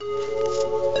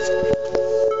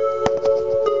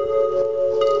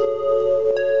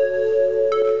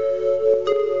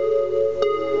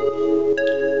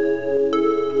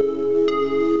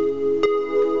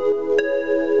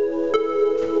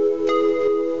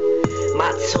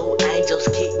angels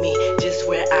keep me just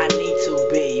where I need to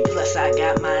be. Plus I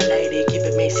got my lady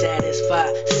keeping me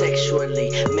satisfied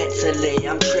sexually, mentally.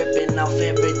 I'm tripping off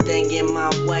everything in my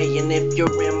way, and if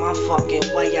you're in my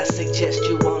fucking way, I suggest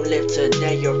you won't live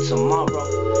today or tomorrow.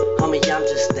 Homie, I'm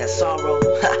just that sorrow.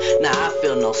 Now I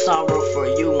feel no sorrow for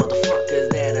you motherfuckers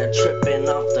that are tripping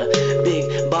off the big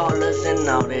ballers and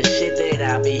all this shit that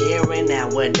I be hearing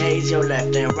nowadays. You're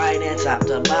left and right and top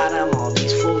to bottom, all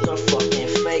these fools are fucking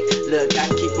fake. Look, I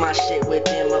keep my shit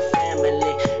within my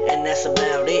family, and that's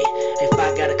about it. If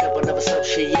I got a couple of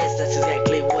associates, that's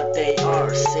exactly what they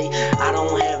are. See, I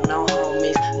don't have no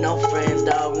homies, no friends,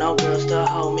 dog, no girls to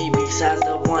hold me besides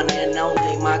the one and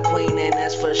only, my queen, and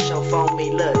that's for sure for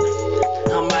me. Look,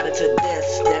 I'm riding to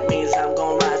death, that means I'm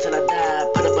gon' ride till I die.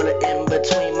 Put a bullet in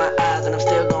between my eyes and I'm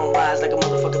still gon' rise like a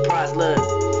motherfucking prize. Look,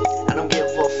 I don't give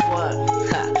a fuck,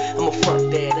 I'ma fuck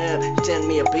that up. Send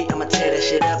me a beat, I'ma tear that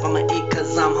shit up. I'ma eat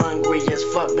cause I'm hungry as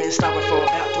fuck. Been starving for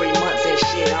about 3 months and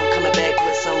shit. I'm coming back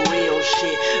with some real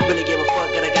shit. Really give a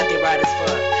fuck, and I got the right as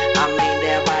fuck. I mean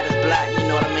that writer's block, you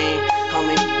know what I mean?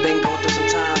 Homie, been going through some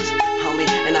times, homie,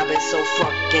 and I've been so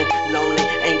fucking lonely.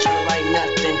 Ain't tryna write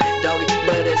nothing, doggy,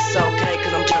 but it's okay,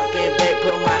 cause I'm jumping back,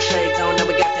 put my shades on.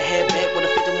 Never got the head back with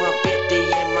a 5150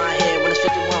 in my head. When it's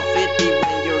 5150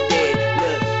 when you're dead.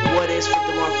 Look, what is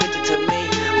 5150 to me?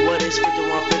 What is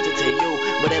 5150 to you?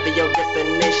 Whatever your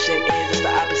definition is, it's the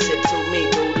opposite to me,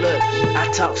 dude. Look,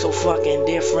 I talk so fucking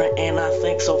different and I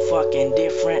think so fucking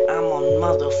different. I'm on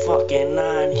motherfucking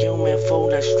non-human,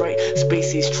 full of straight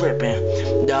species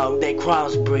tripping. Dog, they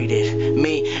crossbreeded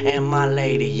me and my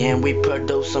lady, and we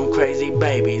produce some crazy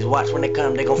babies. Watch when they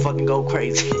come, they gon' fucking go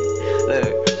crazy.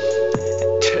 Look,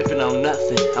 tripping on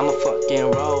nothing. I'ma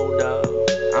fucking roll, dog.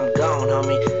 I'm gone,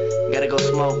 homie. Gotta go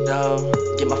smoke, dog.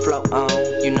 Get my float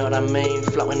on, you know what I mean?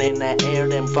 Floating in that air,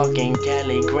 them fucking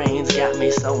Cali greens got me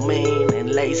so mean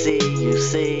and lazy, you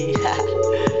see.